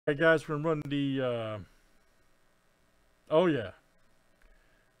Hey guys, we're gonna run the. Oh yeah,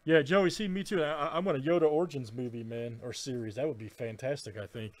 yeah, Joey. See, me too. I want a Yoda Origins movie, man, or series. That would be fantastic. I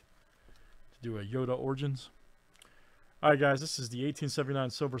think to do a Yoda Origins. All right, guys. This is the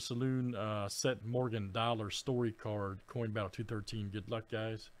 1879 Silver Saloon set Morgan Dollar story card Coin Battle 213. Good luck,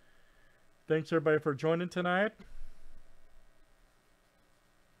 guys. Thanks everybody for joining tonight.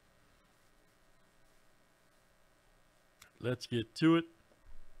 Let's get to it.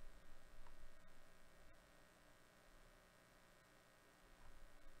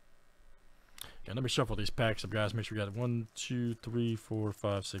 And let me shuffle these packs up, guys. Make sure you got 1, 2, 3, 4,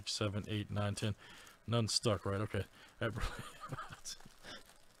 5, 6, 7, 8, 9, 10. None stuck, right? Okay.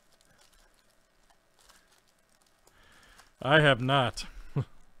 I have not.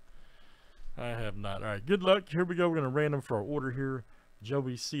 I have not. All right, good luck. Here we go. We're going to random for our order here.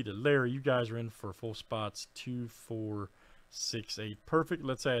 Joey C to Larry. You guys are in for full spots. 2, 4, 6, 8. Perfect.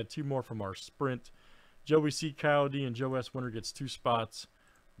 Let's add 2 more from our sprint. Joey C, Kyle D, and Joe S. Winner gets 2 spots.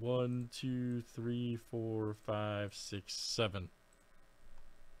 1, 2, 3, 4, 5, 6, 7.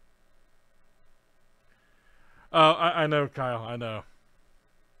 I know, Kyle. I know.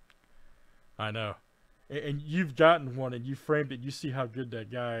 I know. And you've gotten one, and you framed it. You see how good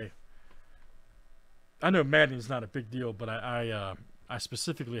that guy. I know matting's not a big deal, but I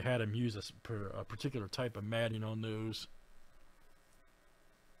specifically had him use a particular type of matting on those.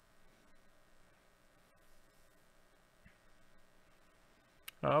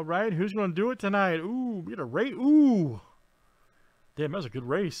 All right, who's going to do it tonight? Ooh, we got a race. Ooh. Damn, that was a good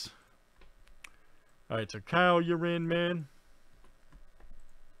race. All right, so Kyle, you're in, man.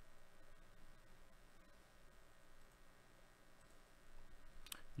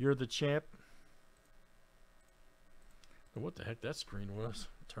 You're the champ. What the heck that screen was?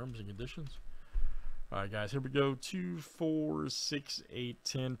 Terms and conditions. All right, guys, here we go. 2, 4, 6, 8,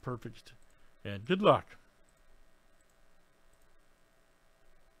 10. Perfect. And good luck.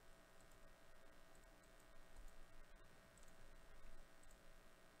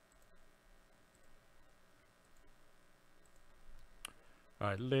 All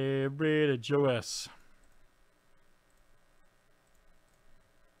right, Larry to Joe S.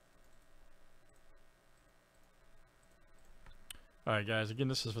 All right, guys. Again,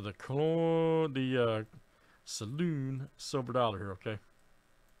 this is for the Saloon silver dollar here. Okay.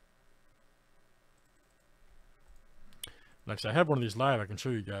 Like I said, I have one of these live. I can show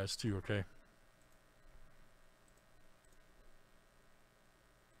you guys too. Okay.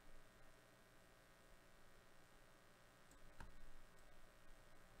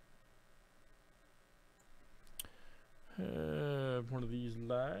 One of these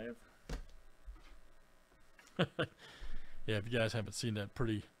live. Yeah, if you guys haven't seen that,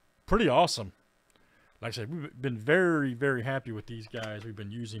 pretty awesome. Like I said, we've been very, very happy with these guys we've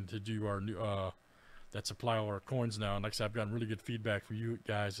been using to do our new that supply all our coins now. And like I said, I've gotten really good feedback from you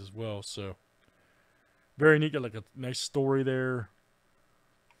guys as well. So very neat. Got like a nice story there.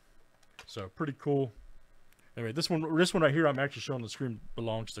 So pretty cool. Anyway, this one right here, I'm actually showing the screen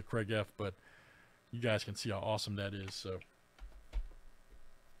belongs to Craig F. But you guys can see how awesome that is. So.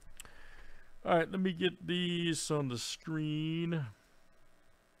 All right, let me get these on the screen.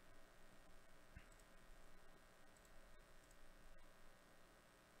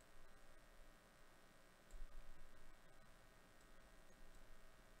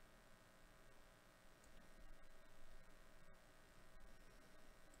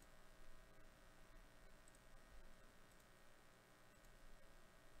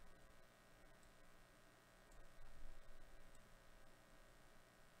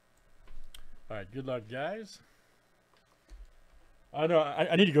 All right, good luck, guys. I know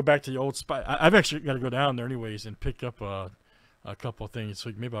I need to go back to the old spot. I've actually got to go down there anyways and pick up a couple of things.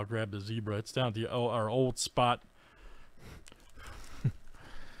 So maybe I'll grab the zebra. It's down to our old spot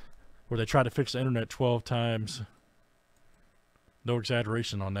where they tried to fix the internet 12 times. No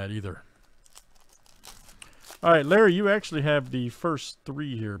exaggeration on that either. All right, Larry, you actually have the first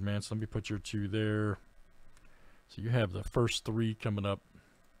 3 here, man. So let me put your 2 there. So you have the first 3 coming up.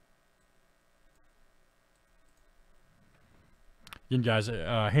 Again, guys,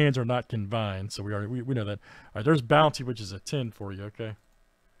 hands are not combined, so we know that. All right, there's Bounty, which is a 10 for you, okay?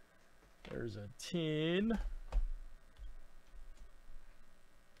 There's a 10.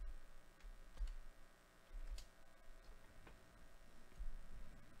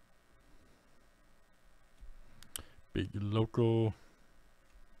 Big local.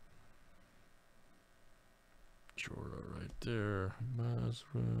 Jorah right there.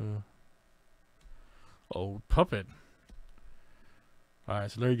 Mazra. Old puppet. All right,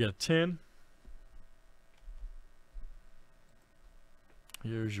 so there you get a 10.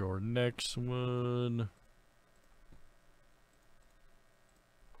 Here's your next one.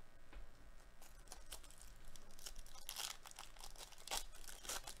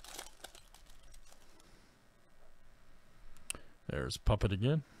 There's Puppet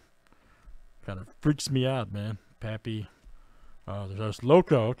again. Kind of freaks me out, man. Pappy. There's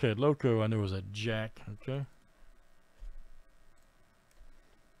Loco. Okay, Loco I knew was a Jack. Okay.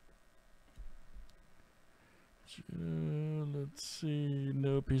 Let's see.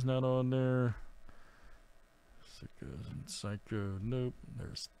 Nope, he's not on there. Sickos and Psycho. Nope.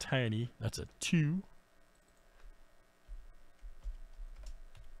 There's Tiny. That's a 2.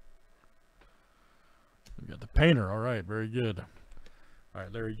 We got the Painter. All right, very good. All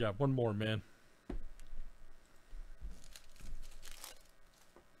right, Larry, you got one more, man.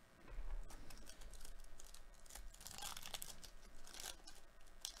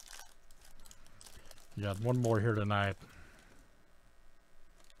 You got one more here tonight.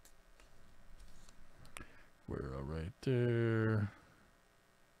 We're all right there.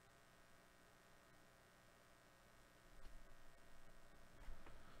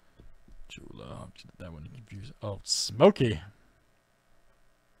 Chula, that one confused. Oh, Smokey.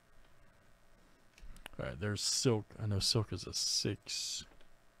 All right, there's Silk. I know Silk is a 6.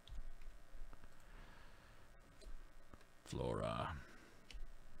 Flora.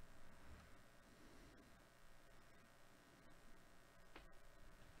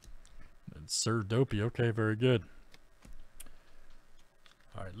 And Sir Dopey. Okay, very good.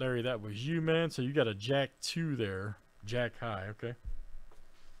 All right, Larry, that was you, man. So you got a Jack 2 there. Jack high, okay.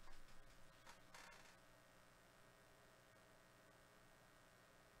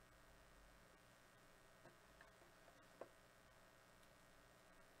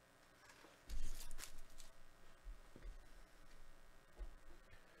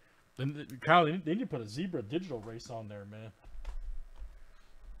 Then Kyle, they need to put a zebra digital race on there, man.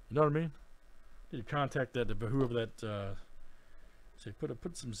 You know what I mean? You need to contact that whoever that say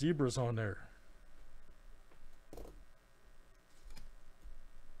put some zebras on there.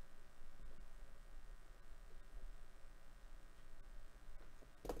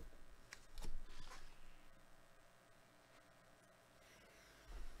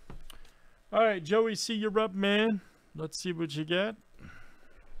 All right, Joey, see you're up, man. Let's see what you got.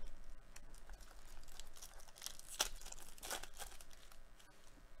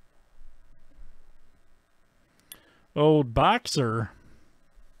 Old Boxer.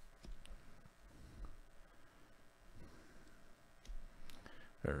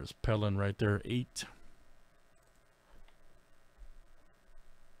 There's Pellin right there, 8.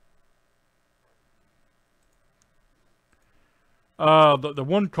 The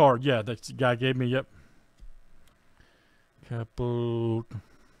one card, yeah, that the guy gave me, yep. Capo.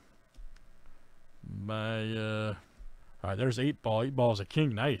 All right, there's 8 ball. 8 ball is a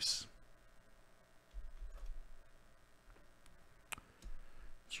king, nice.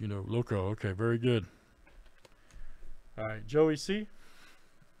 Chino Loco, okay, very good. All right, Joey C.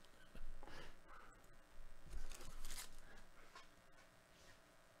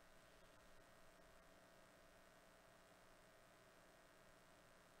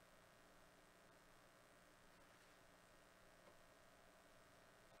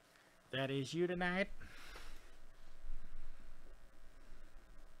 That is you tonight.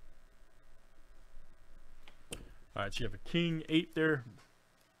 All right, so you have a king 8 there.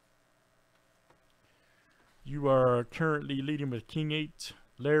 You are currently leading with king 8.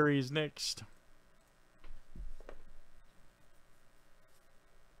 Larry is next.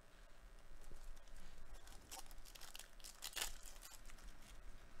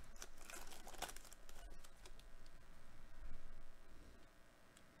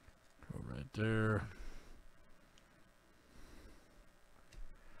 Go right there.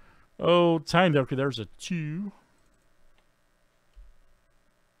 Oh, Tiny. Okay, there's a 2.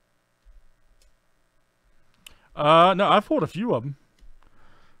 No, I've pulled a few of them.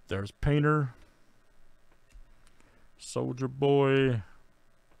 There's Painter, Soldier Boy,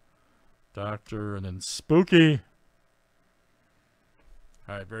 Doctor, and then Spooky.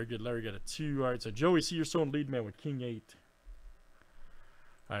 All right, very good. Larry got a 2. All right, so Joey, see you're still in lead, man, with king 8.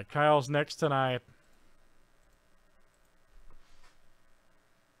 All right, Kyle's next tonight.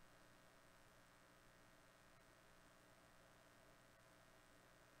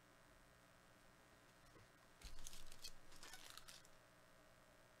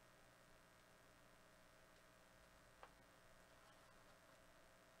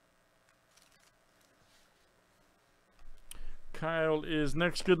 Kyle is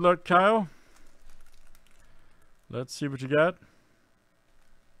next. Good luck, Kyle. Let's see what you got.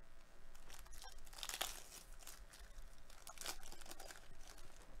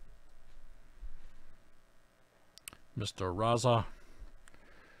 Mr. Raza.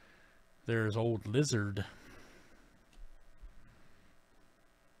 There's Old Lizard.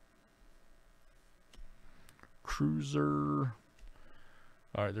 Cruiser.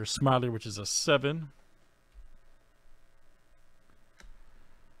 All right, there's Smiley, which is a 7.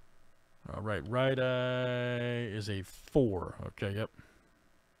 All right, Right Eye is a 4. Okay, yep.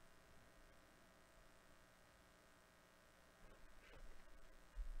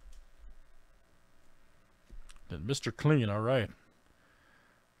 Then Mr. Clean, all right.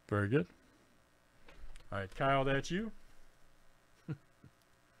 Very good. All right, Kyle, that's you.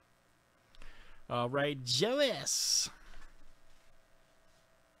 All right, Joe S.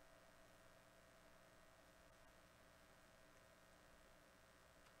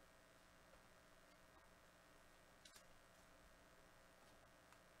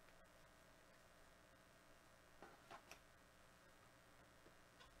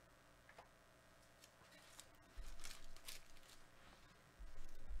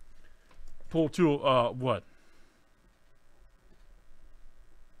 Pull two, what?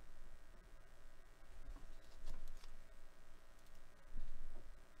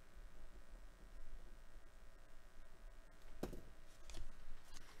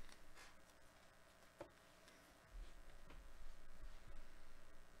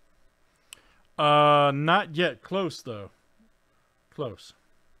 Not yet. Close, though. Close.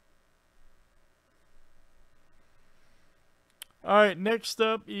 All right, next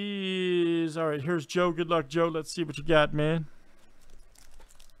up is... All right, here's Joe. Good luck, Joe. Let's see what you got, man.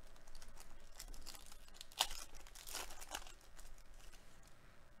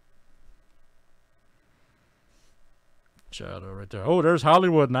 Shadow right there. Oh, there's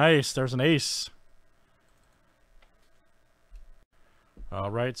Hollywood. Nice. There's an ace. All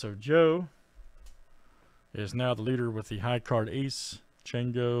right, so Joe is now the leader with the high card ace.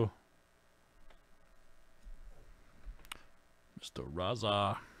 Chengo. Mr.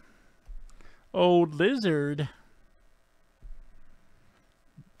 Raza. Old Lizard.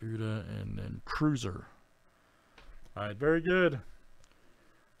 Buddha and then Cruiser. All right, very good.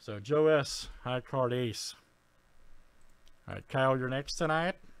 So Joe S, high card ace. All right, Kyle, you're next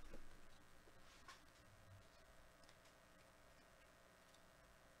tonight.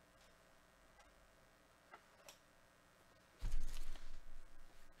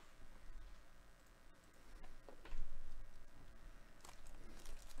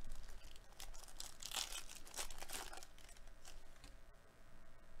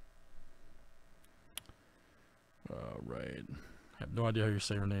 All right. I have no idea how you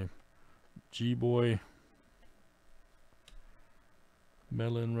say her name. G-Boy.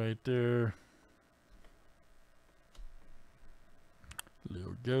 Melon right there.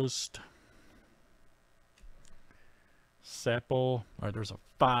 Little Ghost. Sapple. All right, there's a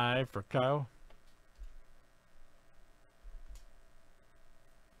 5 for Kyle.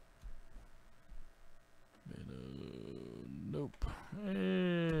 Nope.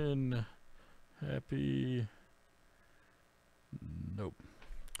 And Happy. Nope.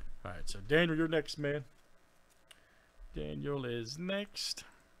 All right, so Daniel, you're next, man. Daniel is next.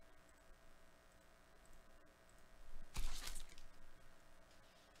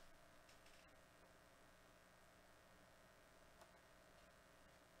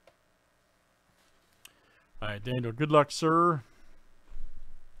 All right, Daniel, good luck, sir.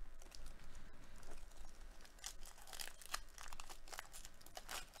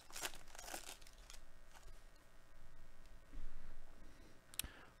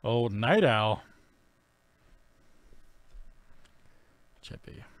 Oh, Night Owl.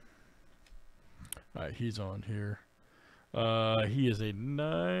 Chippy. All right, he's on here. He is a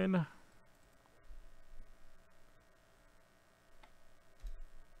 9.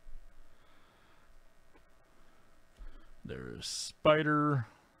 There's Spider.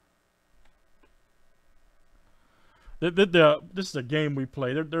 This is a game we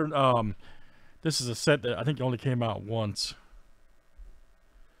play. This is a set that I think only came out once.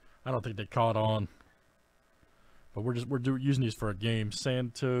 I don't think they caught on. But we're using these for a game.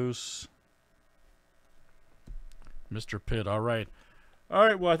 Santos. Mr. Pitt. All right. All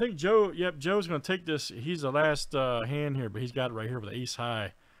right. Well, I think Joe. Yep, Joe's going to take this. He's the last hand here, but he's got it right here with ace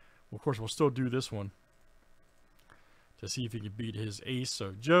high. Well, of course, we'll still do this one to see if he can beat his ace.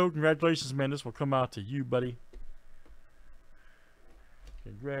 So, Joe, congratulations, man. This will come out to you, buddy.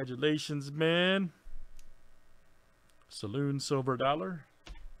 Congratulations, man. Saloon silver dollar.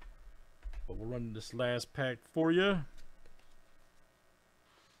 But we'll run this last pack for you.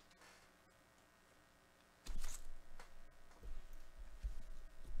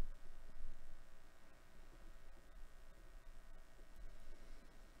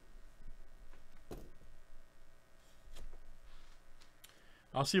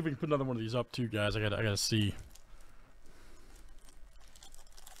 I'll see if we can put another one of these up too, guys. I gotta see.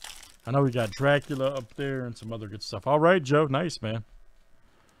 I know we got Dracula up there and some other good stuff. All right, Joe. Nice, man.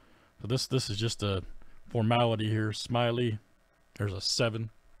 So this is just a formality here. Smiley. There's a 7.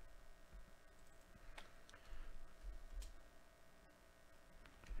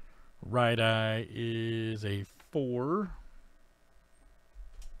 Right Eye is a 4.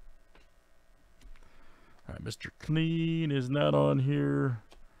 All right, Mr. Clean is not on here.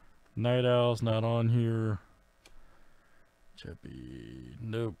 Night Owl's not on here. Chippy,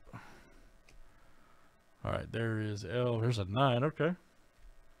 nope. All right, there is L. There's a 9. Okay.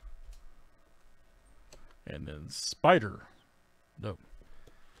 And then Spider. Nope.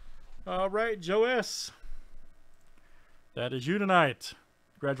 All right, Joe S. That is you tonight.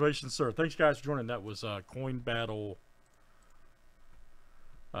 Congratulations, sir. Thanks, guys, for joining. That was Coin Battle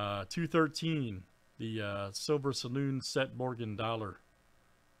 213, the Silver Saloon Set Morgan Dollar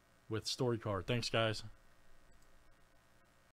with Storycard. Thanks, guys.